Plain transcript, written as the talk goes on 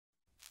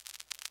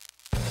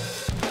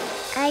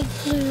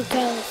Extreme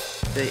days.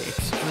 Say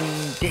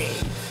extreme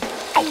days.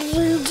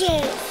 Extreme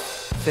days.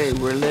 Say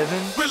we're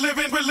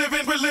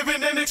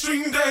living an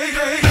extreme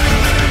day.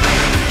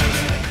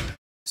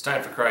 It's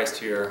Time for Christ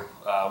here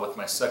with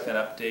my second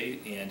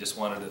update, and just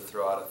wanted to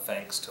throw out a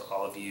thanks to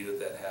all of you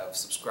that have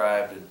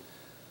subscribed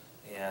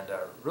and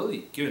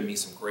really given me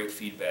some great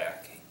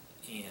feedback,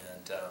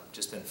 and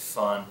just been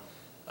fun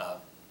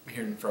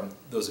hearing from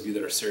those of you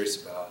that are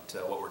serious about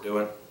what we're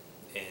doing,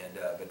 and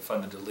been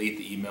fun to delete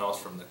the emails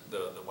from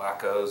the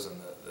wackos and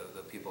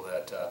the people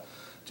that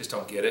just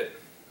don't get it.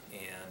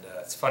 And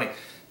it's funny,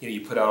 you know,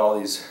 you put out all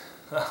these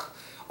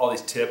all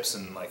these tips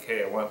and like,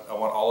 hey, I want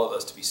all of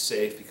us to be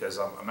safe, because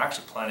I'm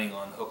actually planning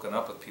on hooking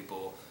up with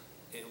people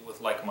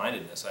with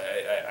like-mindedness.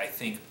 I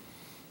think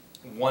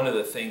one of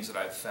the things that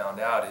I've found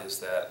out is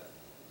that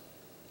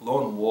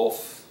lone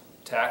wolf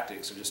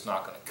tactics are just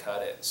not going to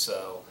cut it.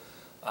 So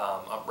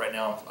right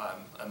now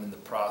I'm in the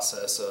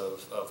process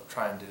of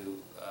trying to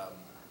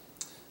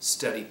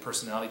study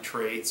personality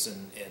traits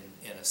and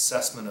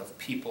assessment of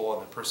people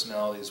and their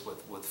personalities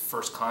with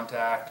first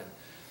contact,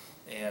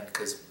 and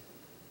because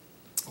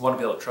I want to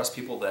be able to trust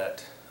people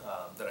that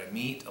I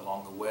meet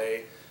along the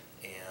way,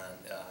 and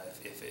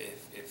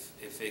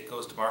if it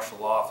goes to martial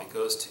law, if it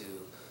goes to,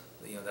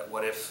 you know, that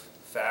what if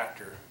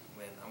factor,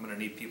 I'm going to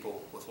need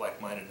people with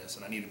like-mindedness,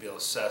 and I need to be able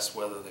to assess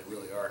whether they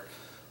really are,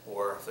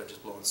 or if they're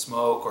just blowing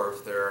smoke, or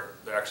if they're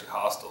actually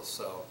hostile.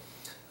 So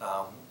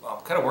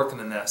I'm kind of working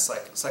in that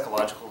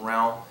psychological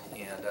realm,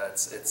 and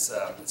it's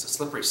a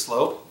slippery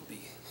slope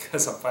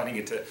because I'm finding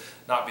it to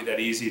not be that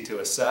easy to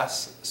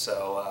assess.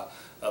 So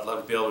I'd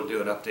love to be able to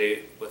do an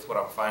update with what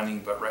I'm finding,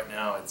 but right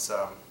now it's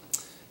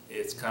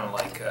kind of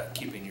like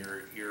keeping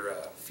your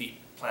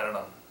feet planted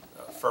on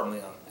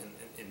firmly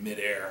in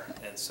midair,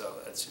 and so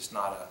that's just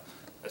not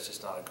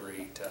a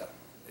great.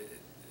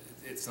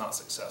 It's not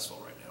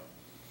successful right now.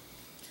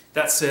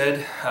 That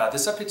said,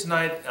 this update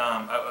tonight,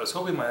 I was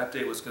hoping my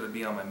update was going to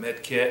be on my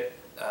med kit.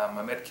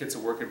 My med kit's a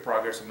work in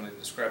progress. I'm going to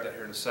describe that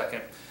here in a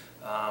second.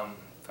 In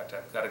fact,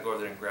 I've got to go over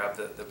there and grab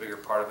the bigger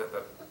part of it.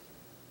 But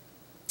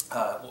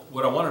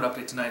what I wanted to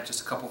update tonight, just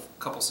a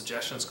couple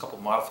suggestions, a couple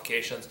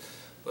modifications.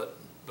 But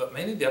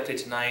mainly the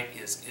update tonight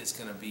is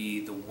going to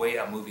be the way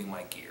I'm moving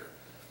my gear.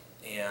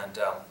 And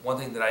one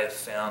thing that I have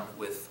found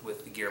with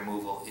the gear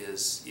removal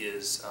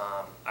is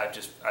I've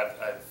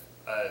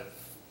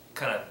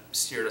kind of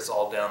steered us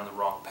all down the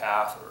wrong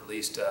path, or at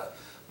least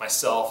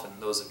myself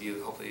and those of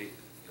you.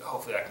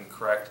 Hopefully I can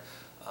correct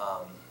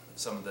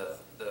some of the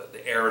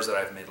errors that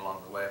I've made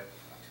along the way.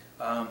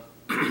 A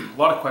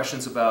lot of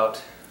questions about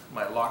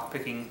my lock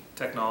picking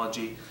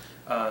technology.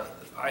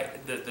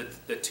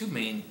 The two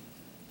main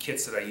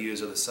kits that I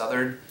use are the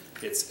Southern.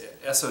 It's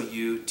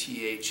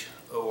SOUTHORD,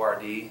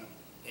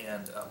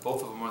 and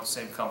both of them are the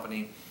same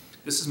company.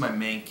 This is my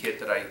main kit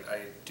that I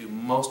do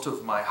most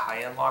of my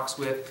high-end locks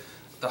with.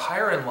 The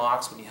higher end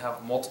locks, when you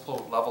have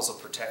multiple levels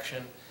of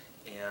protection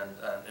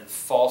and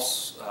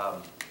false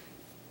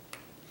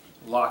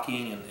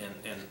locking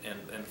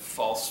and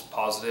false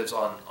positives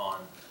on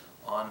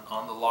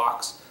the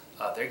locks,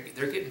 they're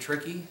getting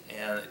tricky,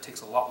 and it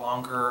takes a lot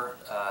longer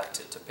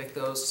to pick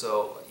those.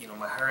 So, you know,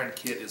 my higher end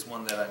kit is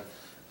one that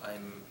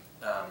I'm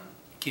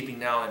keeping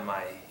now in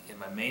my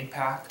main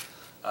pack.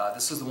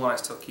 This is the one I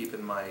still keep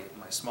in my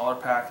smaller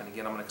pack, and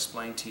again, I'm going to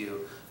explain to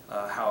you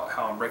how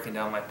I'm breaking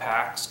down my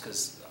packs,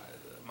 because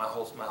my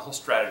whole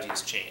strategy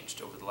has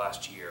changed over the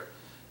last year,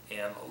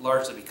 and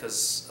largely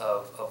because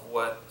of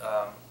what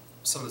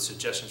some of the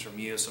suggestions from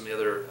you, some of the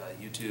other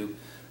YouTube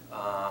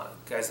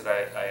guys that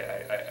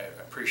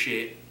I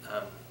appreciate.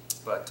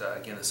 But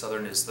again, the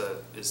Southern is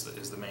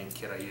the main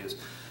kit I use.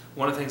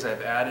 One of the things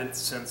I've added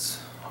since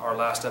our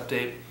last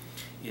update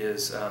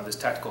is this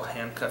tactical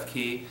handcuff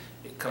key.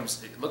 It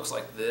looks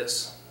like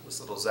this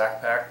little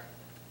Zac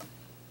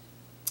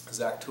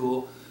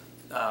tool.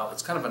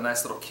 It's kind of a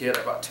nice little kit.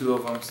 I bought two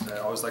of them, so I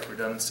always like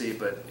redundancy,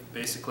 but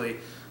basically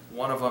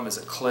one of them is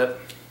a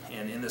clip,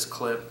 and in this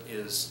clip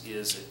it's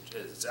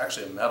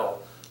actually a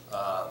metal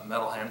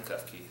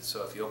handcuff key.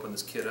 So if you open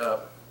this kit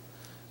up,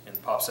 and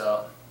it pops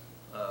out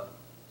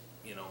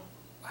you know,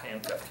 a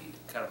handcuff key,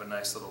 kind of a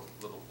nice little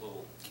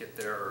kit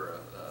there, or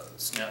a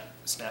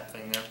snap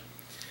thing there.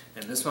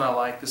 And this one I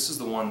like. This is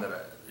the one that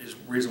is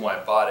the reason why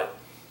I bought it.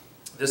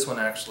 This one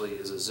actually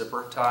is a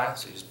zipper tie,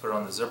 so you just put it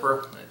on the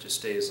zipper and it just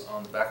stays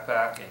on the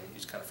backpack, and you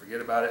just kind of forget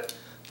about it.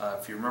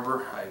 If you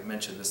remember, I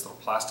mentioned this little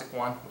plastic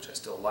one, which I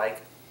still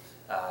like,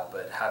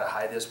 but how to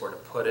hide this, where to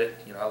put it,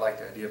 you know, I like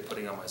the idea of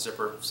putting it on my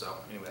zipper. So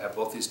anyway, I have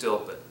both these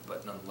still,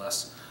 but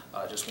nonetheless,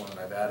 just one that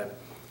I've added.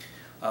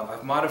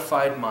 I've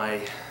modified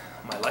my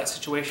light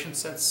situation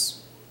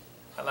since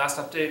my last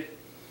update.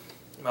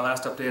 In my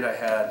last update I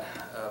had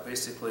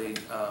basically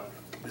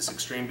this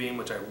Extreme Beam,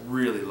 which I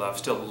really love,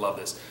 still love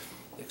this.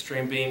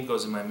 Extreme Beam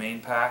goes in my main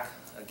pack.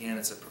 Again,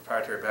 it's a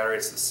proprietary battery.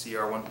 It's the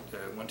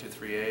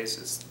CR123As.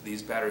 It's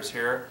these batteries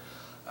here.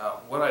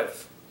 What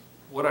I've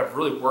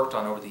really worked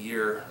on over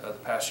the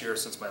past year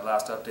since my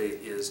last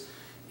update is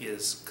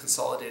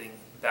consolidating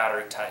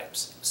battery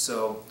types.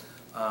 So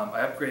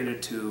I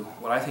upgraded to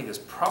what I think is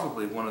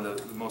probably one of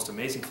the most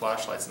amazing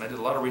flashlights, and I did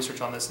a lot of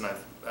research on this, and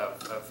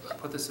I've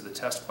put this to the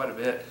test quite a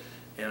bit,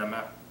 and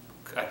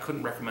I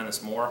couldn't recommend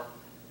this more.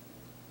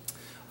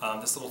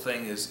 This little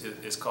thing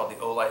is called the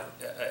Olight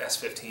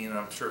S15, and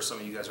I'm sure some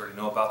of you guys already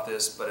know about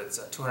this, but it's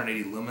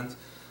 280 lumens.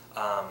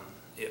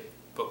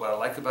 But what I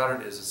like about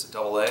it is it's a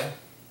AA,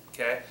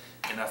 okay?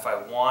 And if I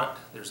want,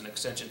 there's an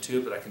extension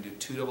tube, but I can do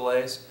 2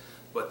 AA's.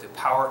 But the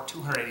power,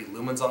 280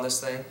 lumens on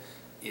this thing,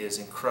 is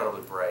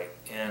incredibly bright,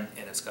 and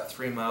it's got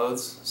 3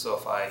 modes. So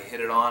if I hit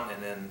it on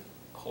and then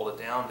hold it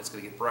down, it's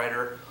going to get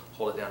brighter.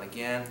 Hold it down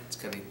again, it's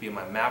going to be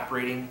my map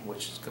reading,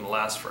 which is going to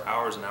last for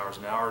hours and hours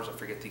and hours. I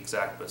forget the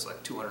exact, but it's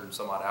like 200 and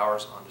some odd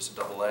hours on just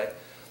a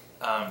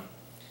AA.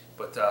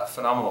 But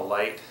phenomenal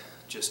light,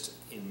 just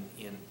in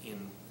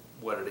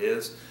what it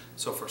is.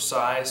 So for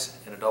size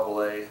in a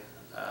AA,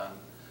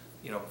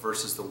 you know,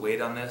 versus the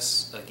weight on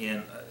this,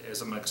 again,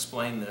 as I'm going to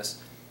explain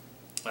this,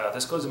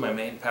 this goes in my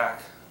main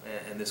pack,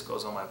 and this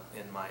goes on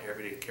in my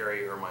everyday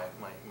carry or my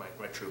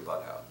true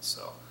bug out.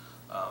 So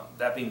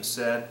that being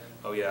said,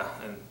 oh yeah,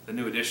 and the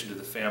new addition to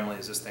the family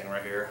is this thing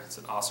right here. It's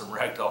an awesome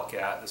ragdoll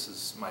cat. This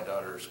is my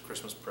daughter's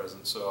Christmas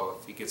present, so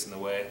if he gets in the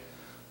way,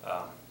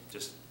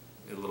 just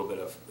a little bit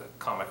of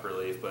comic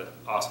relief, but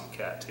awesome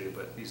cat too,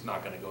 but he's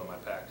not going to go in my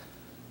pack.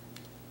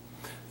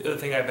 The other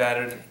thing I've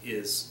added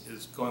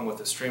is going with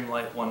the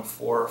Streamlight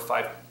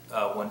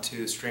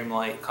 14512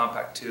 Streamlight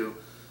Compact 2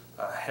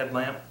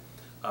 headlamp.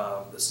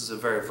 This is a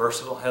very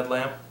versatile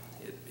headlamp.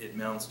 It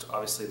mounts to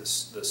obviously the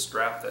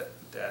strap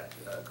that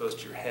goes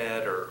to your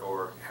head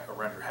or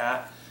around your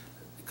hat.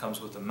 It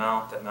comes with a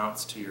mount that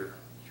mounts to your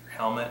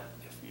helmet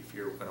if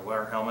you're going to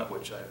wear a helmet,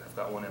 which I've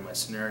got one in my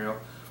scenario.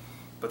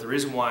 But the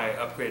reason why I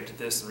upgraded to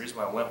this, and the reason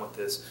why I went with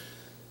this,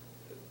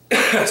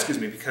 excuse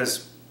me,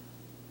 because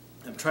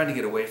I'm trying to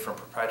get away from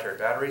proprietary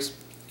batteries,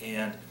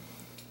 and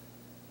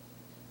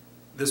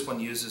this one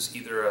uses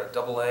either a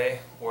AA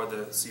or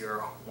the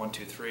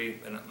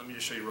CR123. And let me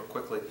just show you real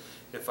quickly.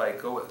 If I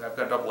go with, I've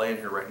got AA in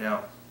here right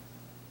now,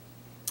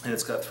 and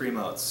it's got 3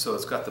 modes. So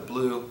it's got the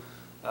blue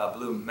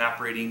map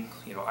reading,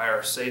 you know,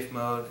 IR safe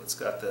mode. It's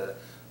got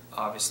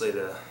obviously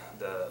the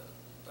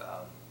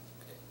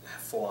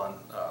full-on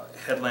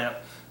headlamp.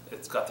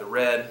 It's got the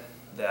red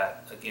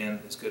that again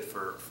is good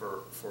for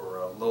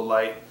low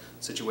light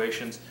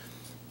situations.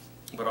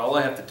 But all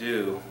I have to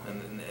do,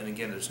 and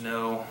again, there's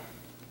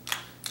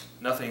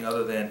nothing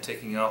other than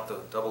taking out the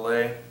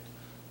AA,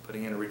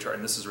 putting in a recharge,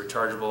 and this is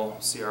rechargeable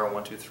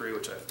CR123,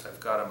 which I've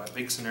got on my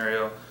big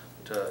scenario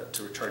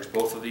to recharge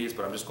both of these,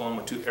 but I'm just going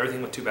with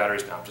everything with 2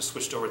 batteries now. I've just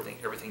switched over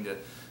everything to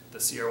the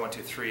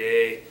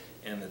CR123A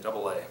and the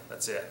AA.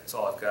 That's it. That's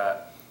all I've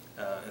got.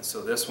 And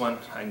so this one,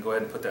 I can go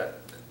ahead and put that.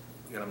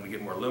 Again, I'm going to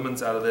get more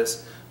lumens out of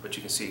this, but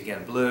you can see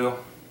again blue, a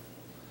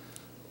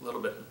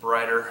little bit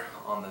brighter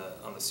on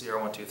the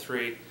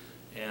CR123,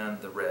 and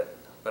the red.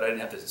 But I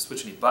didn't have to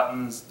switch any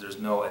buttons. There's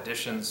no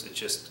additions. It's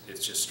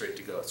just straight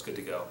to go. It's good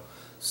to go.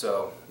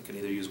 So you can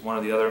either use one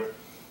or the other.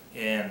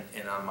 And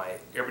on my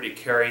everyday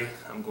carry,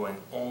 I'm going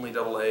only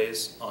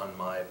AA's on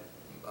my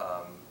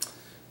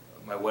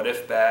my What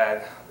If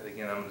bag.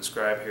 Again, I'm going to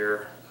describe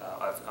here.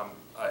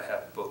 I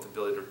have both the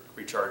ability to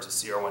recharge the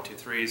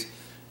CR123s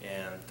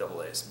and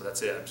AA's, but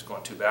that's it. I'm just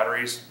going 2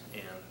 batteries,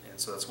 and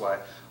so that's why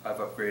I've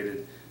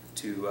upgraded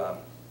to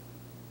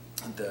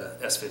the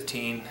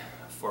S15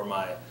 for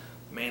my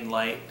main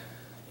light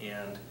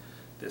and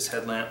this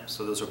headlamp.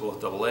 So those are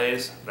both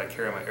AA's that I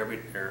carry in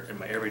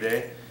my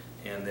everyday,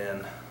 and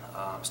then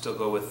still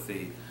go with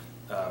the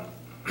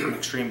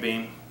Extreme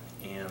Beam,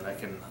 and I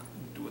can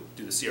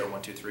do the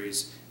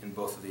CR123s in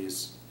both of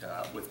these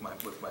with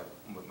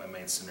my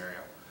main scenario.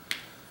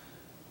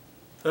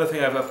 The other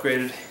thing I've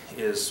upgraded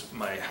is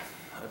my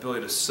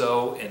ability to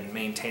sew and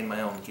maintain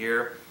my own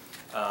gear.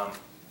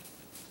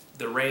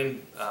 The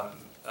Rain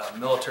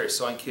military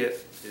sewing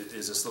kit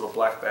is this little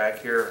black bag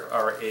here,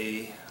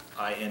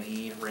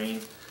 R-A-I-N-E,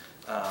 Rain.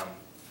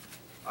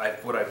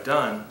 What I've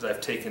done is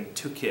I've taken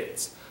 2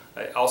 kits.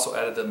 I also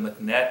added the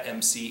McNet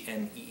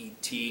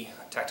MCNEET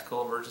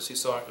Tactical Emergency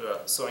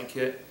Sewing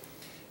Kit,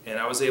 and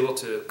I was able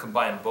to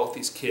combine both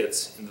these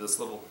kits into this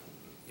little,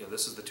 you know,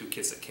 this is the 2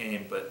 kits that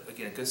came, but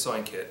again, a good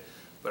sewing kit.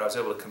 But I was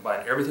able to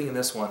combine everything in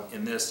this one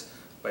in this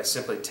by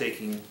simply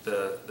taking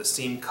the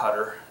seam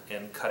cutter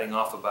and cutting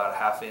off about a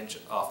 ½ inch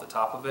off the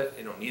top of it.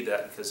 You don't need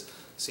that because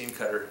seam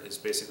cutter is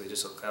basically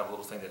just a kind of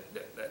little thing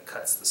that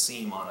cuts the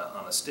seam on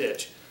a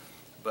stitch.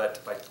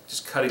 But by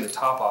just cutting the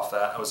top off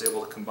that, I was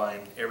able to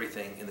combine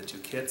everything in the 2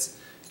 kits,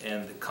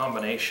 and the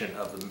combination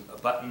of the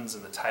buttons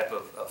and the type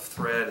of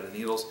thread and the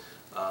needles,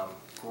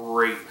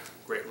 great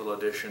little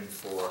addition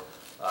for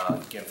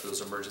again, for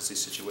those emergency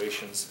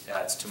situations.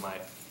 Adds to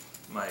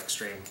my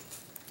extreme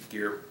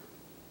gear,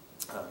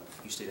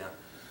 you stay down,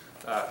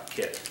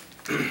 kit.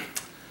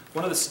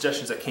 One of the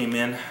suggestions that came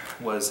in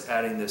was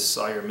adding this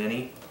Sawyer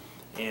Mini,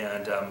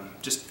 and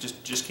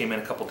just came in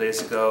a couple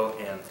days ago,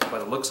 and by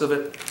the looks of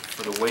it,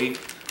 for the weight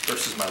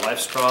versus my Life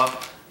Straw,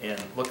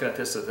 and looking at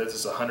this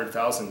is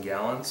 100,000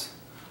 gallons.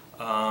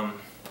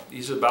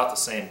 these are about the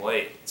same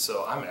weight,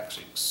 so I'm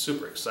actually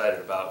super excited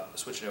about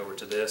switching over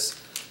to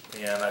this.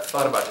 And I've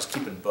thought about just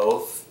keeping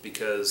both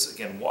because,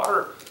 again,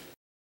 water,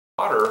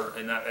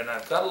 and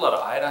I've got a lot of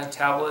iodine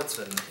tablets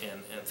and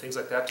things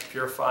like that to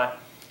purify.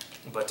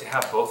 But to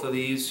have both of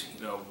these,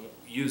 you know,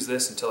 use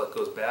this until it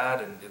goes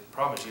bad, and the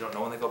problem is you don't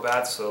know when they go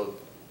bad, so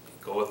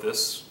go with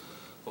this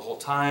the whole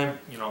time.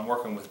 You know, I'm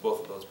working with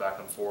both of those back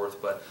and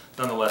forth, but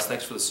nonetheless,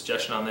 thanks for the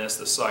suggestion on this.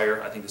 The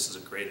Sire, I think this is a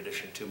great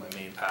addition to my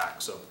main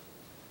pack. So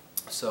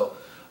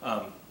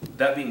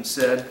that being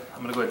said,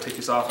 I'm going to go ahead and take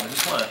this off, and I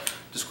just want to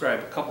describe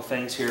a couple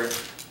things here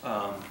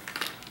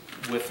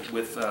with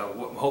what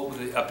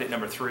hopefully update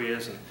number 3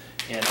 is,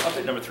 and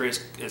update number 3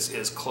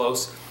 is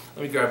close.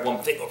 Let me grab one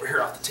thing over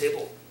here off the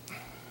table.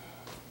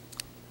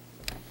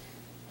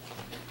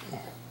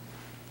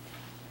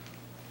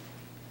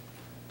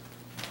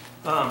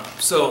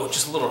 So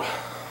just a little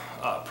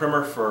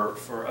primer for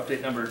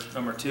update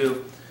number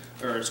 2,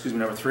 or excuse me,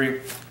 number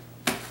 3.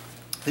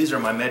 These are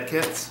my med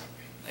kits,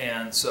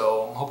 and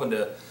so I'm hoping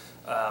to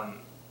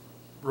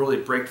really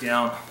break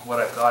down what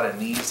I've got in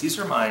these. These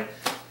are my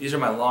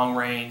long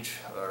range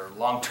or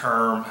long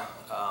term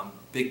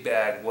big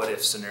bag what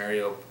if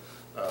scenario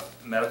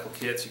medical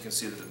kits. You can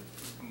see that they're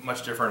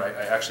much different.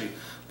 I actually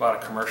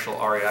bought a commercial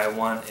REI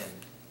one, and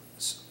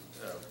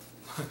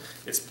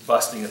it's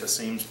busting at the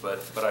seams, but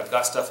I've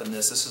got stuff in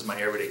this. This is my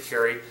everyday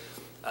carry,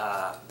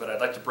 but I'd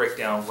like to break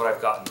down what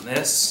I've got in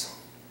this,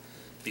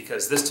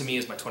 because this to me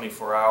is my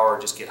 24-hour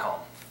just get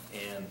home,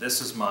 and this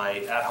is my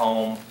at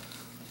home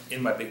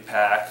in my big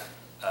pack.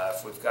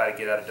 If we've got to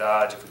get out of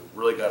Dodge, if we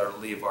really got to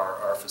leave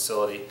our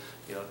facility,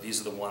 you know, these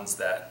are the ones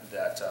that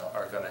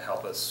are going to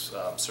help us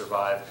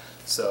survive.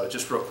 So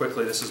just real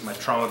quickly, this is my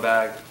trauma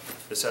bag.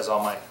 This has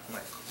all my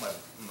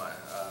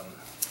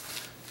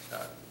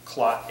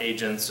clot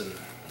agents and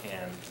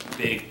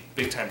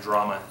big time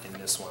drama in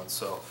this one.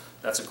 So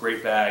that's a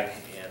great bag,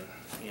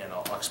 and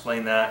I'll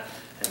explain that.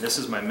 And this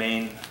is my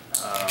main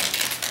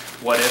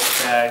what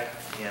if bag.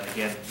 And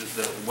again,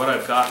 what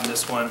I've got in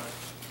this one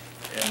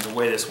and the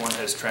way this one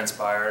has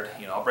transpired,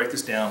 you know, I'll break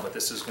this down, but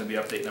this is going to be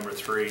update number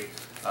 3.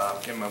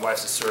 Again, my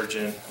wife's a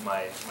surgeon.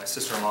 My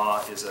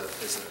sister-in-law is a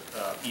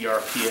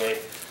ERPA,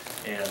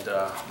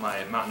 and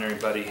my mountaineering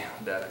buddy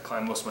that I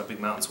climb most of my big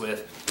mountains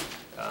with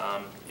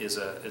is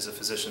a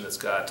physician that's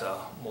got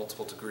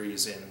multiple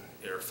degrees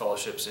or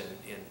fellowships in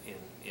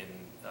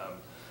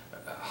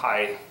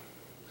high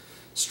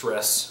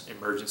stress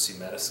emergency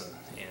medicine,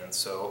 and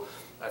so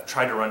I've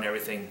tried to run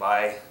everything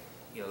by,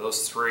 you know,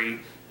 those 3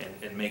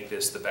 and make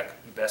this the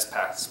best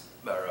pack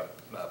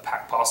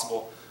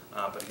possible.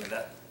 But again,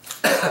 that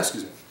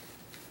excuse me,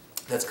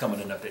 that's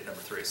coming in update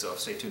number 3. So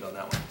stay tuned on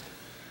that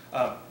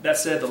one. That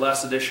said, the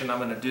last addition I'm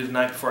going to do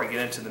tonight before I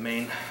get into the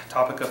main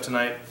topic of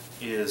tonight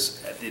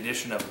is the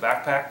addition of a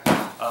backpack.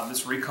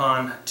 This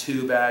Recon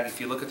 2 bag. If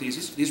you look at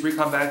these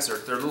Recon bags,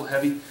 they're a little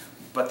heavy,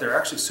 but they're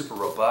actually super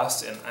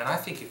robust. And I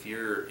think if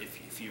you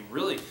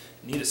really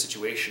need a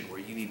situation where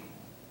you need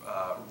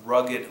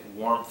rugged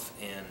warmth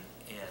and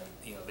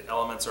you know the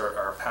elements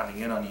are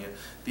pounding in on you,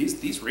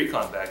 these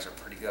Recon bags are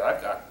pretty good.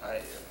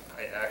 I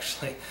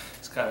actually,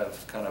 it's kind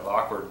of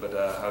awkward, but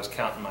I was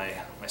counting my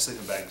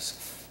sleeping bags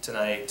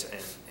tonight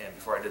and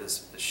before I did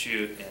the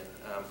shoot,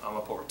 and I'm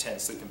up over 10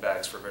 sleeping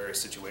bags for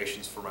various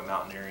situations for my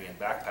mountaineering and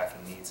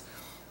backpacking needs.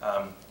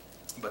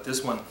 But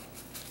this one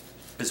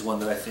is one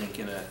that I think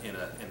in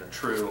a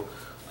true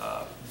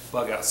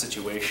bug out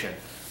situation.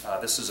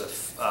 This is a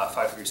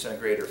 5 degrees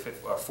centigrade or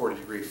 40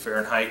 degrees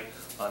Fahrenheit.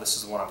 This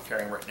is the one I'm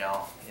carrying right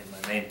now in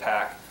my main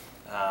pack.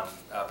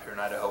 Up here in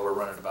Idaho, we're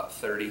running about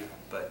 30,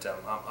 but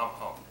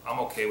I'm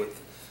okay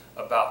with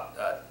about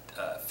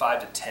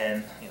 5 to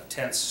 10. You know,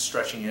 10's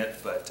stretching it,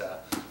 but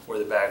where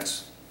the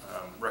bag's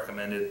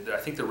recommended. I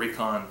think the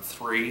Recon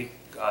 3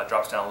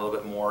 drops down a little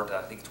bit more to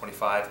I think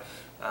 25.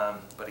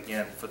 But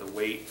again, for the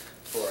weight,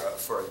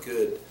 for a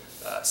good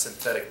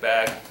synthetic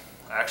bag,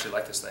 I actually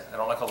like this thing. I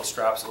don't like all the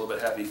straps, a little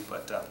bit heavy,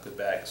 but good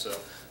bag. So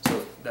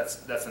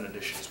that's an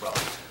addition as well.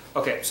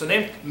 Okay, so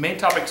main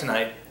topic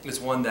tonight is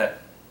one that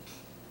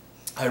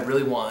I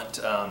really want.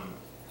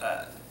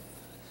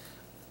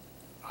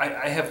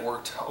 I have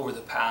worked over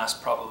the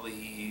past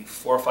probably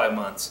 4 or 5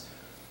 months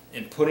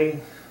in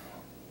putting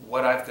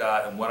what I've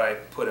got and what I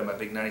put in my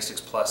big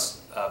 96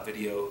 Plus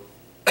video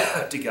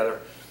together.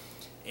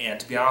 And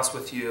to be honest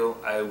with you,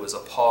 I was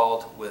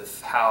appalled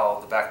with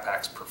how the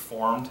backpacks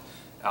performed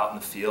out in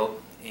the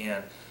field.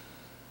 And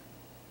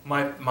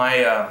my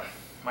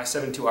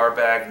 72 hour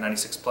bag,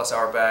 96 plus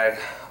hour bag,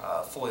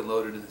 fully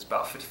loaded, is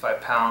about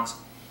 55 pounds.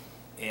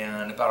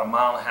 And about 1.5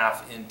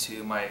 miles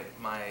into my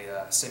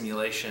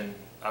simulation,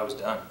 I was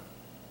done.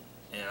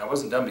 And I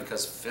wasn't done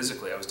because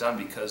physically, I was done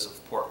because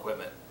of poor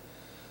equipment.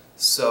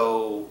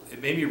 So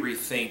it made me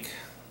rethink,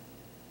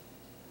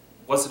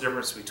 what's the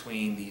difference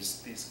between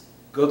these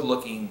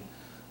good-looking,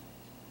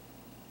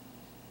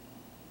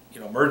 you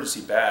know,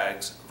 emergency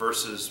bags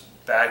versus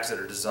bags that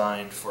are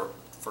designed for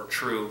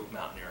true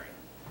mountaineering.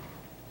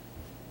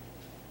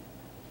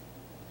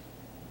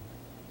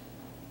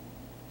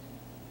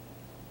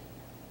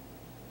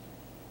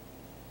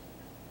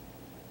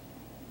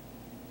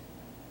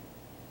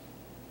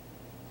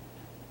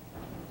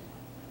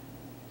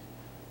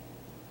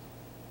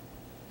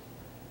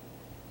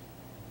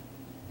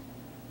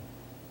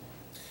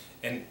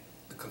 And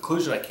the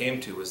conclusion I came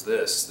to was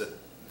this, that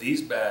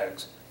these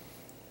bags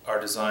are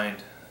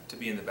designed to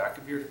be in the back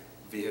of your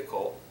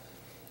vehicle,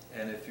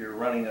 and if you're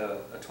running a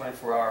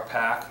 24-hour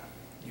pack,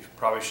 you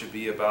probably should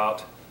be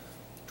about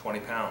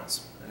 20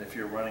 pounds. And if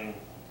you're running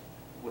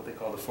what they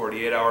call the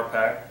 48-hour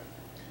pack,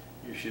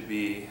 you should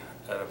be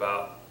at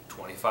about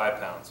 25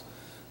 pounds.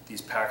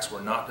 These packs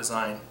were not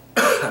designed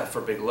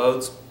for big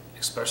loads,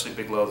 especially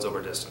big loads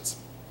over distance.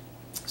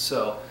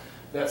 So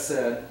that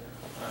said,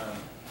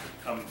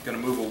 I'm going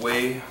to move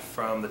away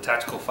from the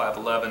Tactical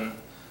 511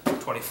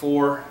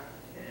 24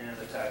 and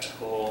the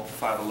Tactical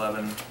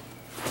 511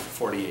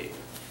 48.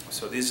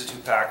 So these are two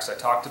packs I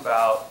talked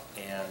about,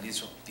 and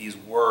these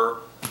were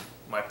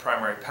my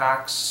primary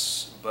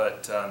packs,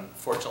 but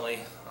unfortunately,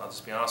 I'll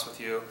just be honest with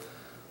you,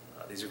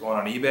 these are going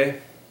on eBay,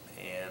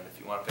 and if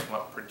you want to pick them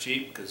up pretty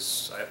cheap,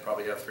 because I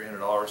probably have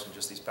 $300 in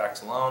just these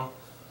packs alone,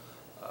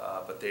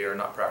 but they are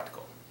not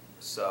practical.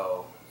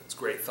 So it's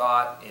great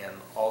thought, and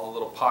all the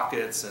little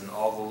pockets and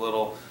all the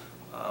little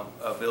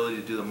ability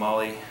to do the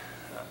MOLLE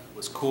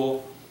was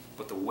cool,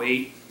 but the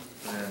weight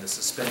and the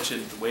suspension,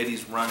 the way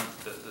these run,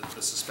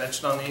 the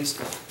suspension on these,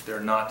 they're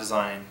not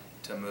designed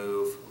to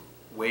move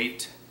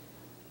weight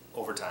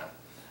over time.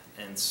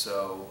 And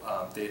so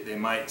they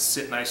might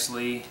sit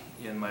nicely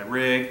in my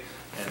rig,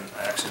 and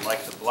I actually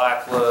like the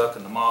black look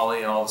and the MOLLE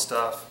and all the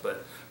stuff,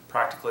 but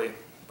practically,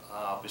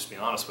 I'll just be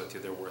honest with you,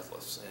 they're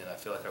worthless. And I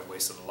feel like I've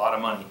wasted a lot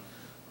of money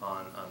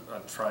on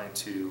trying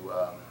to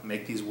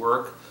make these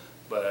work,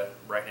 but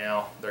right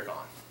now they're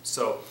gone.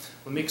 So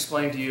let me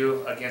explain to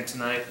you again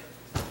tonight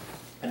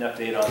an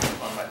update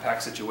on my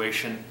pack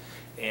situation,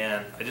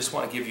 and I just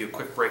want to give you a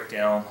quick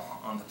breakdown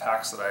on the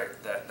packs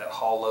that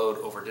haul load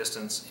over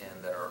distance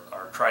and that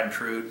are tried and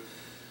true.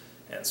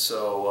 And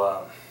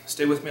so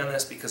stay with me on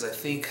this, because I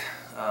think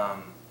I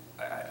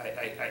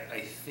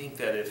think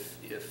that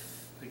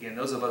if again,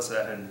 those of us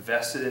that have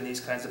invested in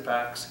these kinds of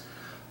packs,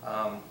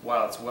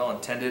 while it's well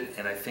intended,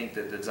 and I think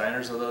that the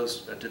designers of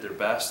those did their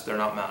best, they're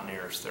not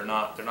mountaineers. They're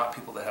not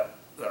people that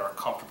are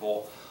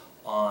comfortable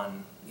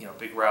on, you know,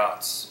 big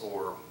routes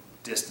or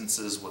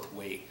distances with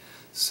weight.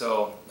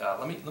 So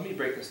let me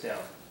break this down.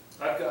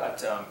 I've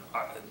got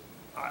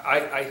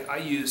I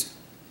used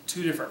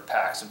two different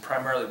packs, and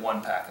primarily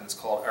one pack, and it's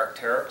called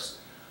Arc'teryx.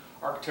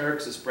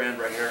 Arc'teryx, this brand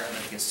right here,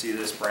 and you can see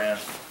this brand,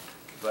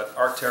 but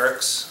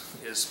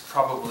Arc'teryx is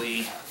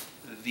probably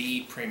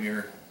the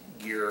premier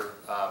gear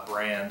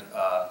brand,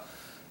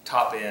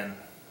 top end.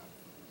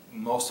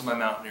 Most of my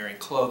mountaineering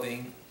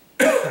clothing,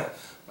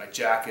 my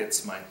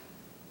jackets,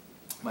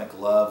 my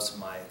gloves,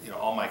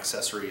 all my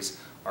accessories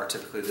are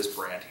typically this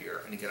brand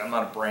here. And again, I'm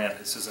not a brand,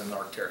 this is an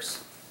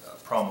Arc'teryx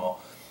promo,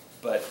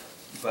 but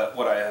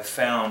what I have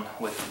found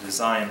with the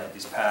design of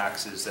these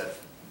packs is that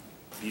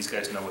these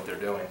guys know what they're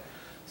doing.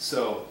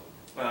 So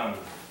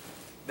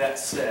that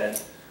said,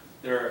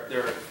 there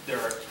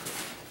are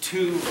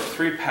 2 or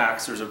 3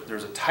 packs. There's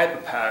a type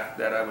of pack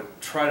that I would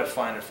try to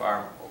find if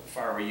I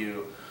were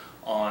you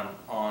on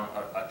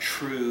a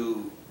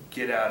true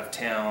get out of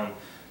town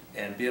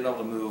and being able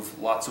to move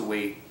lots of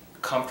weight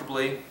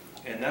comfortably,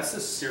 and that's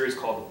this series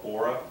called the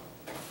Bora.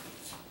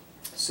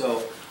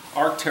 So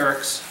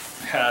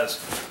Arc'teryx has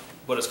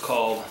what is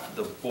called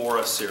the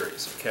Bora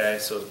series, okay?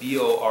 So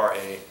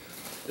B-O-R-A.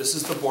 This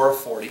is the Bora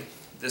 40.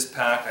 This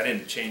pack, I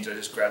didn't change, I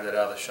just grabbed it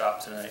out of the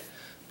shop tonight.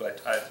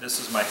 But this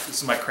is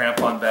my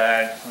crampon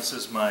bag. This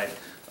is my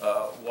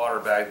water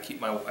bag to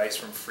keep my ice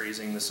from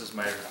freezing. This is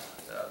my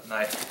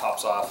knife that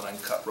pops off, and I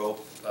can cut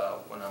rope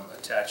when I'm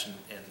attached and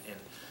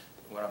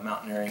when I'm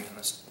mountaineering,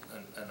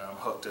 and I'm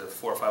hooked to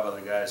 4 or 5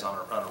 other guys on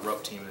a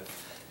rope team.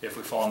 If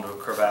we fall into a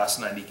crevasse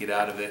and I need to get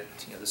out of it,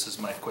 this is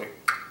my quick,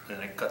 and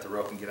I can cut the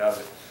rope and get out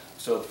of it.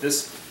 So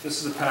this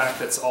is a pack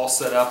that's all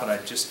set up, and I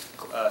just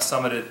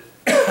summited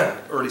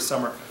early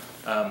summer.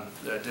 I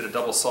did a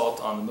double salt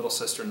on the middle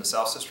sister and the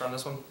south sister on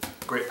this one.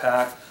 Great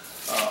pack,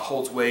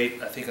 holds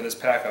weight. I think in this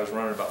pack I was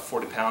running about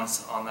 40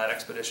 pounds on that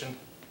expedition.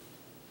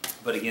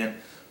 But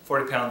again,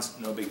 40 pounds,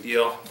 no big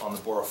deal on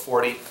the Bora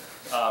 40.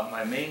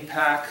 My main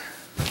pack,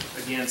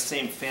 again,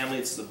 same family.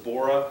 It's the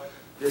Bora.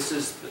 This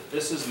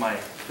is my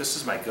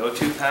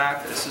go-to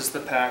pack. This is the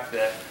pack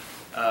that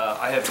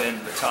I have been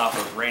to the top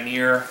of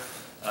Rainier.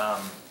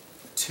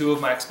 2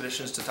 of my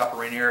expeditions to the top of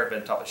Rainier have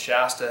been top of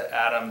Shasta,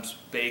 Adams,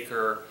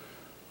 Baker,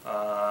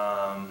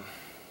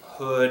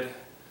 Hood.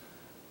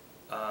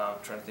 I'm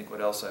trying to think what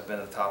else I've been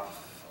to the top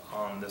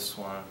on this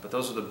one, but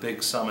those are the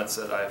big summits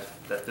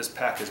that this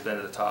pack has been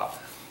to the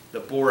top. The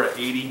Bora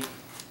 80,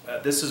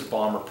 this is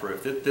bomber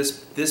proof.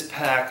 This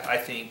pack, I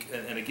think,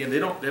 and again, they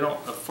don't.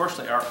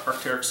 Unfortunately,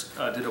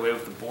 Arc'teryx did away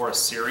with the Bora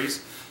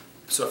series.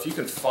 So if you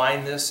can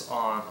find this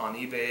on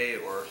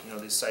eBay or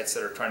these sites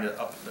that are trying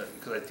to up,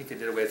 because I think they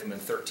did away with them in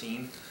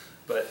 13,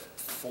 but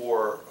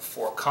for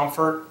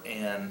comfort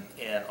and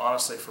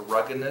honestly for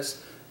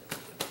ruggedness,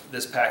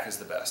 this pack is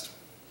the best.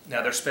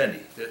 Now they're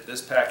spendy.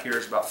 This pack here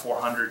is about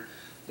 400.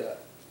 The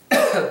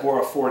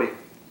Bora 40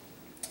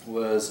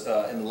 was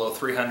in the low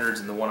 300s,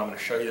 and the one I'm going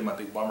to show you, my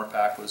big bomber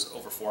pack, was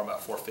over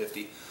about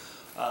 450.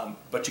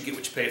 But you get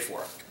what you pay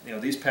for.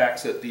 These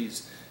packs,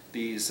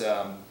 these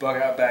bug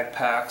out bag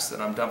packs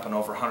that I'm dumping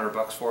over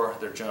 $100 for,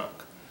 they're junk.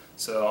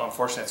 So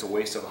unfortunately, it's a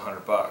waste of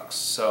 $100.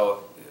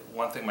 So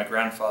one thing my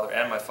grandfather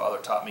and my father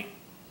taught me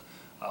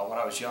when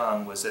I was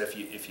young was that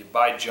if you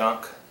buy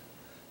junk,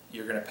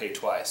 you're going to pay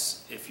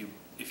twice. If you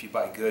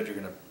buy good, you're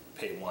going to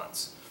pay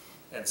once.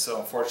 And so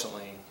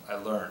unfortunately, I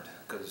learned,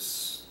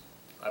 because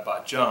I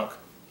bought junk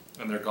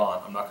and they're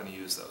gone. I'm not going to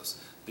use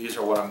those. These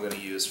are what I'm going to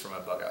use for my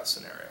bug out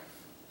scenario.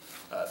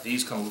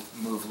 These can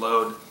move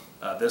load.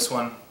 This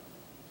one,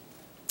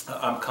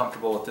 I'm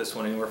comfortable with this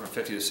one anywhere from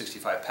 50 to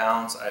 65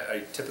 pounds.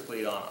 I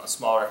typically on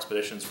smaller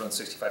expeditions run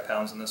 65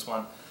 pounds in this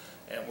one,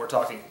 and we're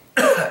talking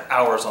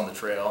hours on the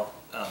trail,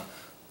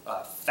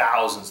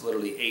 thousands,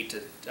 literally 8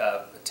 to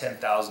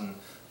 10,000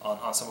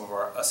 on some of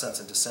our ascents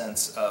and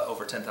descents,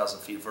 over 10,000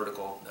 feet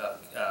vertical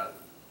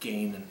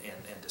gain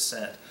and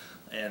descent.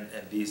 And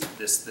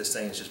this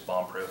thing is just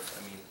bomb proof.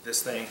 I mean,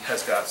 this thing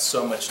has got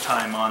so much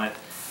time on it,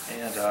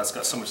 and it's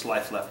got so much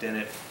life left in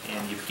it,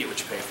 and you get what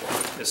you pay for.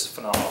 This is a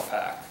phenomenal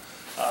pack.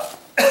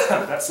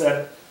 That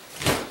said,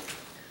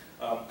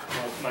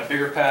 my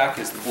bigger pack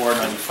is the Bora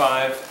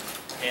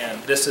 95,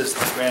 and this is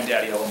the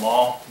granddaddy of them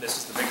all. This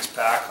is the biggest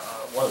pack,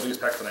 one of the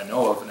biggest packs that I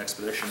know of in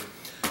expedition.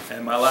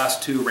 And my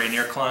last two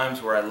Rainier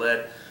climbs, where I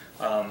led,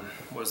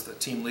 was the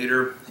team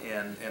leader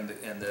and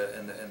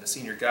the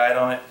senior guide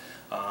on it.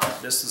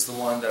 This is the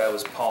one that I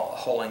was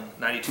hauling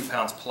 92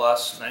 pounds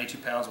plus, 92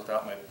 pounds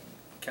without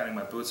counting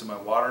my boots and my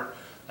water,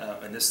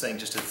 and this thing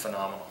just did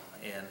phenomenal.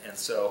 And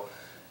so,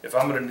 if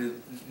I'm going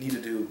to need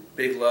to do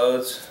big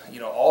loads,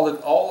 you know, all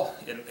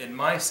in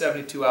my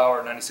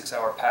 72-hour,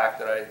 96-hour pack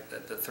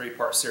that the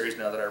 3-part series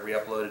now that I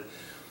re-uploaded,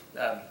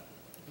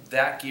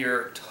 that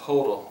gear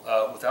total,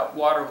 without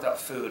water, without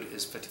food,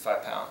 is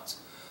 55 pounds.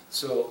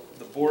 So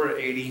the Bora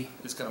 80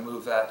 is going to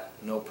move that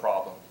no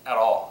problem at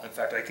all. In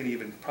fact, I could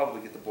even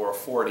probably get the Bora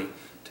 40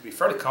 to be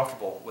fairly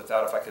comfortable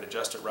without, if I could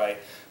adjust it right.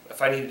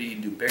 If I need to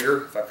even do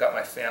bigger, if I've got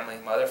my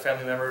other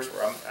family members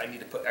where I need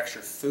to put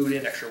extra food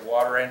in, extra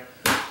water in,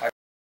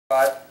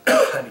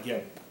 and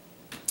again,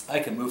 I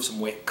can move some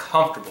weight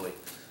comfortably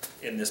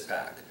in this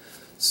pack.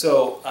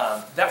 So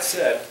that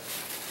said,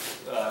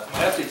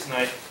 my update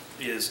tonight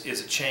is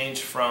a change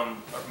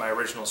from my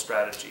original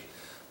strategy.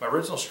 My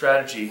original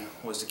strategy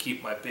was to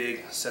keep my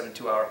big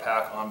 72-hour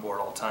pack on board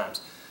all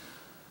times.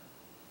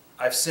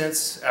 I've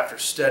since, after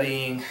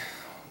studying,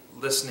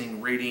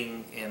 listening,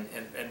 reading, and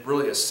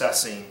really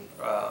assessing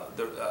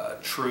the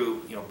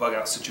true bug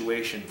out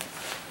situation.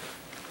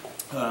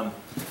 Oh,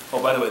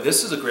 by the way,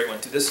 this is a great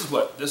one too. This is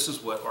what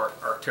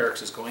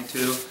Arc'teryx is going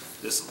to.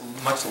 This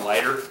much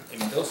lighter. I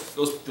mean,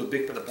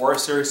 the Bora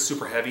series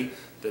super heavy.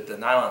 The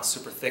nylon's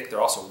super thick. They're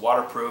also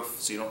waterproof,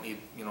 so you don't need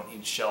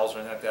shells or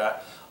anything like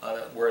that.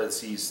 Whereas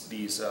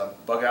these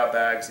bug out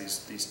bags,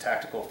 these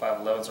tactical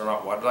 511s are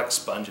not water, they're like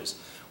sponges.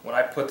 When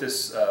I put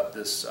this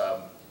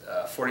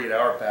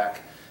 48-hour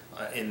pack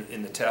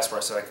in the test, where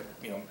I said I could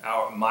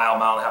mile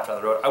and a half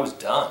down the road, I was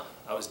done.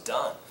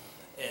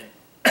 And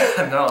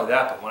not only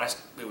that, but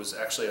it was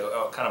actually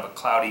a kind of a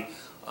cloudy.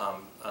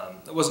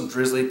 It wasn't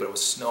drizzly, but it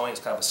was snowing.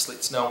 It's kind of a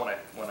sleet snow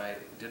when I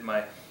did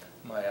my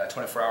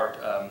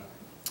 24-hour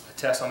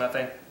test on that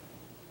thing.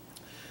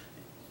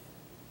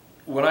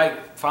 When I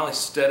finally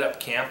stood up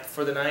camp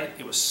for the night,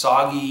 it was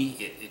soggy.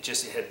 It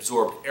had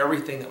absorbed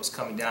everything that was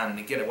coming down. And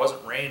again, it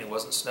wasn't rain, it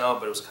wasn't snow,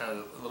 but it was kind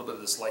of a little bit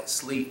of this light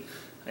sleet.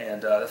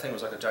 And that thing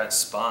was like a giant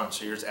sponge,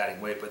 so you're just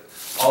adding weight. But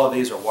all of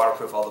these are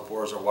waterproof. All the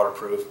Boras are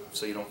waterproof,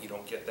 so you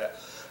don't get that.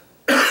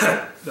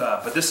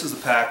 But this is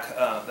the pack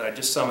that I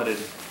just summited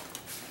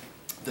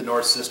the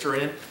North Sister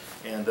in,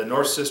 and the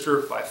North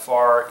Sister by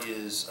far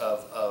is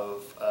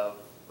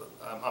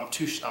I'm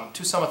two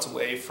summits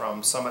away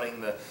from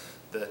summiting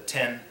the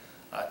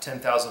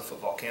 10,000 foot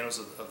volcanoes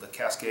of the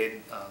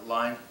Cascade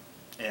line,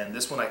 and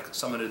this one I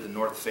summited the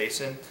North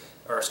Face-in,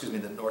 or excuse me,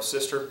 the North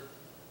Sister.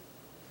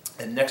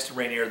 And next to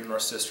Rainier, the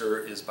North Sister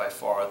is by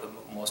far the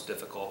most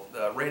difficult.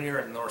 The Rainier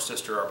and the North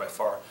Sister are by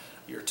far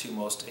your two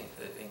most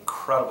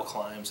incredible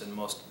climbs and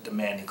most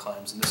demanding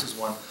climbs. And this is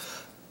one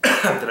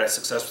that I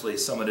successfully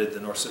summited the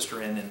North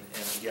Sister in. And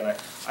again,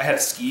 I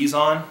had skis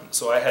on,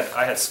 so I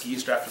had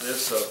skis strapped to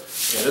this. So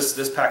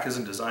this pack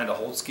isn't designed to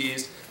hold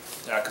skis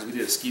because we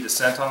did a ski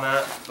descent on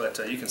that. But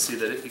you can see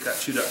that it got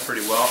chewed up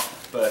pretty well.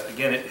 But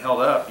again, it held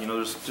up.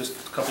 There's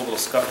just a couple little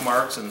scuff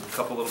marks and a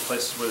couple little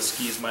places where the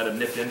skis might have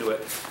nipped into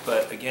it.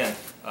 But again,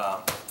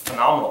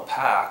 phenomenal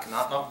pack.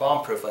 Not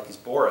bomb-proof like these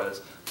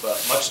Boras,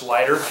 but much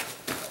lighter.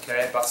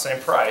 Okay, about the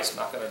same price.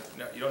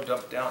 You don't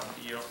dump down.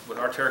 With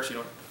Arc'teryx, you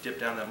don't dip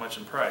down that much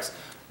in price.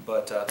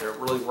 But they're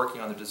really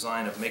working on the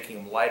design of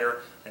making them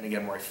lighter and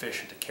again more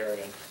efficient to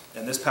carry in.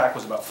 And this pack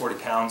was about 40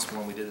 pounds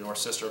when we did the North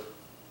Sister.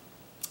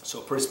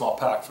 So a pretty small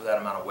pack for that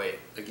amount of weight.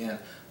 Again,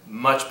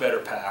 much better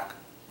pack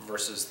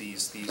versus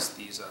these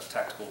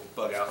tactical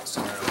bug out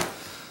scenarios.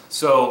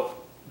 So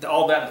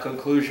all that in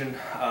conclusion,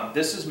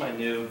 this is my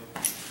new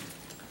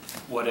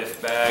what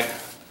if bag.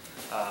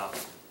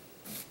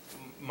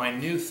 My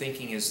new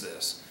thinking is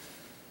this: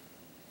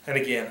 And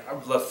again, I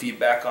would love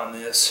feedback on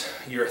this,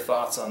 your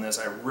thoughts on this.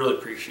 I really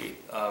appreciate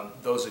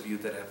those of you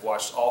that have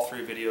watched all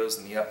 3 videos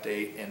and the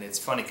update. And it's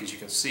funny because you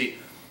can see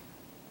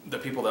the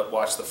people that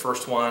watched the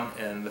first one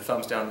and the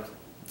thumbs down,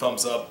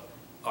 thumbs up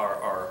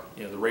are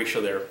you know, the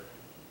ratio there.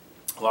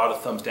 A lot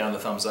of thumbs down to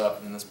thumbs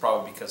up, and that's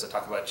probably because I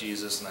talk about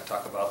Jesus and I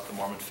talk about the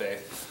Mormon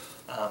faith.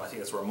 I think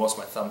that's where most of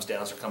my thumbs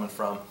downs are coming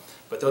from.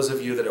 But those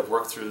of you that have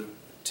worked through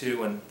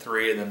 2 and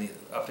 3 and then the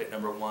update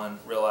number 1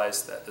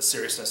 realize that the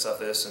seriousness of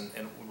this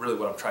and really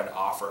what I'm trying to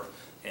offer.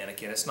 And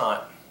again,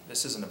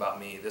 this isn't about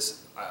me.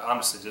 I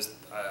honestly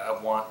I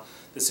want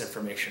this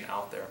information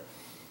out there.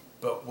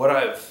 But what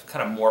I've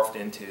kind of morphed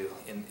into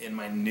in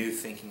my new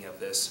thinking of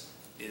this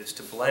is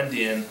to blend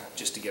in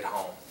just to get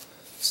home.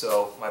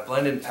 So my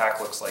blend-in pack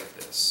looks like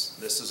this.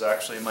 This is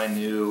actually my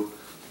new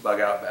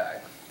bug-out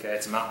bag. Okay,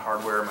 it's Mountain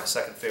Hardwear, my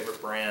second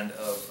favorite brand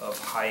of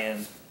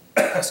high-end,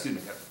 excuse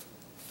me, got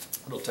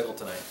a little tickle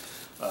tonight.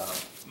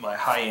 My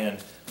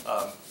high-end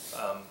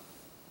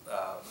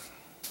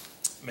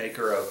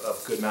maker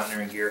of good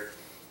mountaineering gear.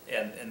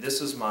 And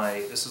this is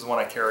the one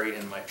I carry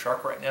in my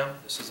truck right now.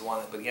 This is the one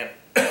that, but again,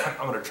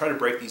 I'm going to try to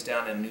break these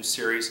down in a new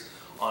series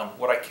on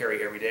what I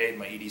carry every day,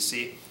 my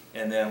EDC,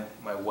 and then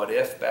my What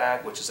If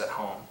bag, which is at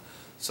home.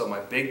 So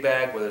my big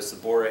bag, whether it's the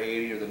Bora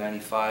 80 or the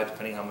 95,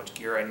 depending on how much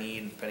gear I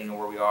need, and depending on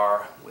where we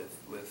are with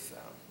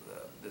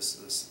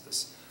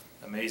this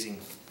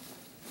amazing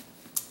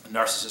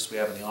narcissist we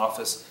have in the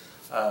office,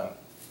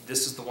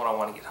 this is the one I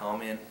want to get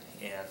home in,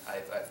 and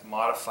I've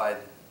modified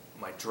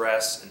my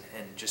dress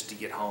and just to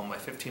get home, my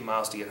 15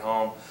 miles to get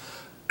home,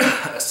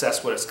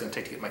 assess what it's going to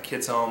take to get my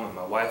kids home and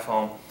my wife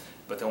home,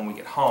 but then when we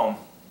get home,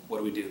 what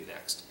do we do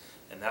next?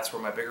 And that's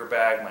where my bigger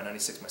bag, my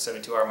 96, my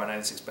 72-hour, my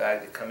 96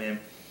 bag, they come in.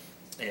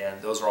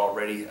 And those are all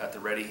ready at the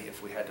ready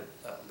if we had to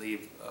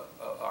leave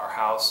our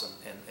house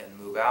and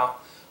move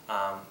out.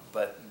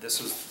 But this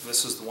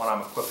is the one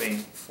I'm equipping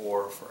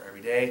for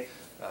every day.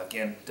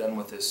 Again, done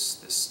with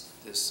this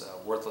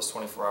worthless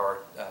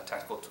 24-hour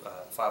tactical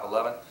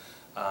 511.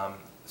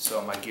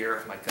 So my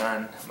gear, my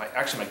gun,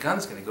 actually my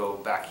gun's going to go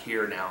back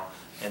here now,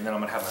 and then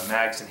I'm going to have my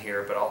mags in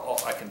here. But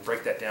I can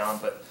break that down.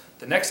 But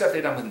the next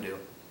update I'm going to do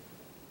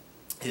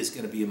is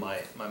going to be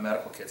my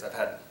medical kits. I've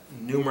had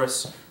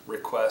numerous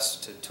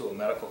requests to a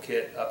medical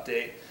kit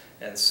update,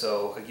 and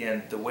so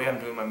again, the way I'm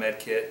doing my med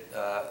kit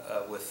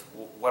with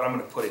what I'm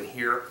going to put in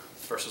here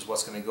versus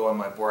what's going to go in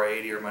my Bora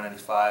 80 or my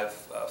 95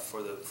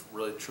 for the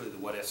really truly the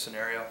what if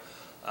scenario.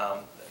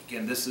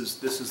 Again, this is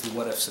the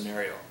what if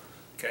scenario.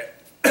 Okay,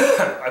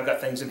 I've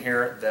got things in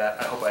here that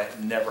I hope I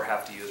never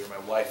have to use or my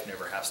wife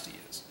never has to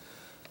use.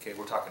 Okay,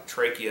 we're talking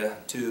trachea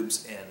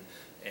tubes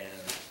and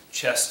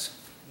chest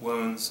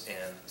wounds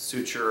and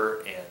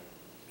suture and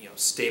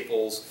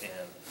staples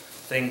and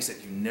things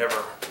that you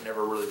never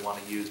really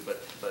want to use,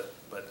 but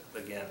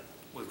again,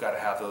 we've got to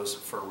have those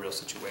for a real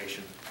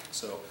situation.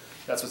 So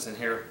that's what's in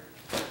here.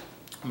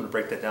 I'm going to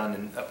break that down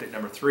in update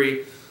number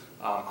 3.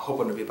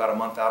 Hoping to be about a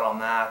month out on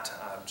that.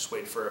 I'm just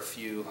waiting for a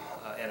few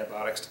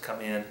antibiotics to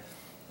come in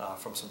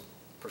from some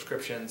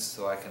prescriptions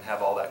so I can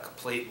have all that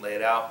complete, lay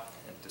it out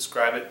and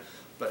describe it.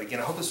 But again,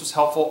 I hope this was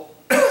helpful.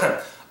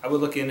 I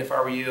would look in, if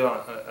I were you, on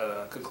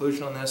a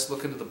conclusion on this,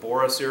 look into the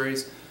Bora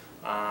series.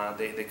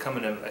 They come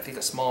in, I think,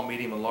 a small,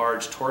 medium, and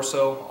large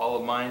torso. All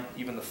of mine,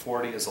 even the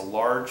 40 is a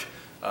large.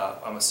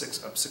 I'm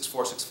 6'4",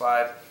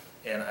 6'5",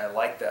 and I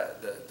like that.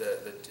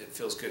 It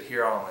feels good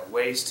here on my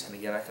waist, and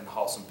again, I can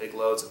haul some big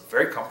loads. I'm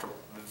very comfortable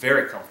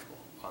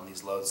on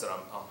these loads that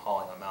I'm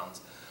hauling on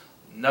mountains.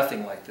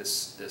 Nothing like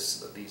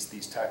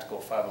these tactical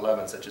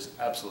 511s that just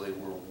absolutely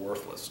were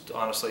worthless.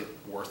 Honestly,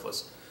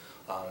 worthless.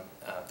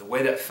 The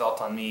way that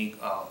felt on me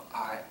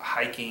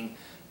hiking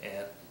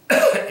and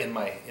in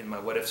my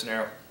what if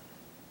scenario,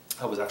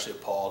 I was actually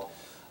appalled.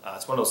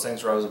 It's one of those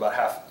things where I was about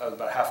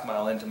half a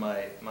mile into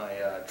my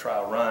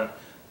trial run,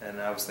 and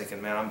I was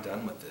thinking, man, I'm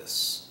done with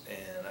this.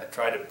 And I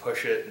tried to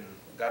push it and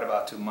got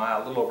about to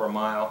a little over a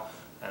mile,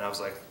 and I was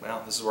like,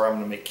 well, this is where I'm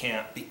going to make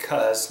camp,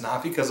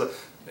 not because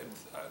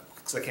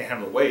I can't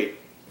handle the weight,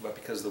 but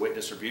because the weight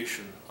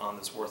distribution on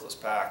this worthless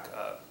pack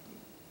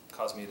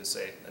caused me to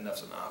say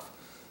enough's enough.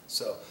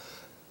 So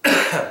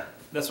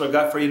that's what I've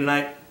got for you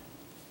tonight.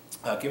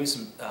 Give me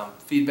some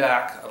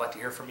feedback. I'd like to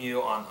hear from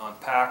you on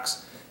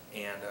packs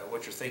and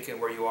what you're thinking,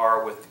 where you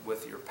are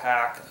with your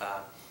pack.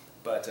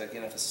 But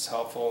again, if this is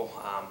helpful,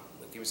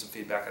 give me some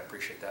feedback. I'd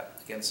appreciate that.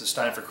 Again, this is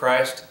Stein for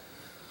Christ,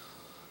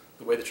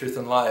 the way, the truth,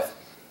 and life.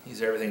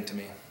 He's everything to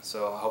me.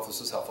 So I hope this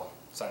was helpful.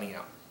 Signing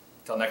out.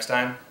 Until next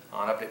time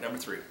on update number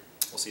 3.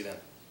 We'll see you then.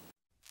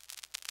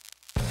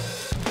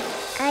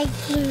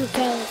 Extreme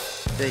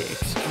days. The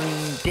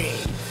extreme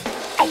days.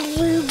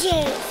 Extreme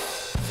days.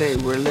 Say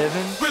we're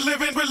living We're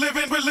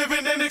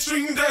living an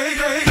extreme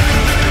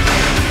day.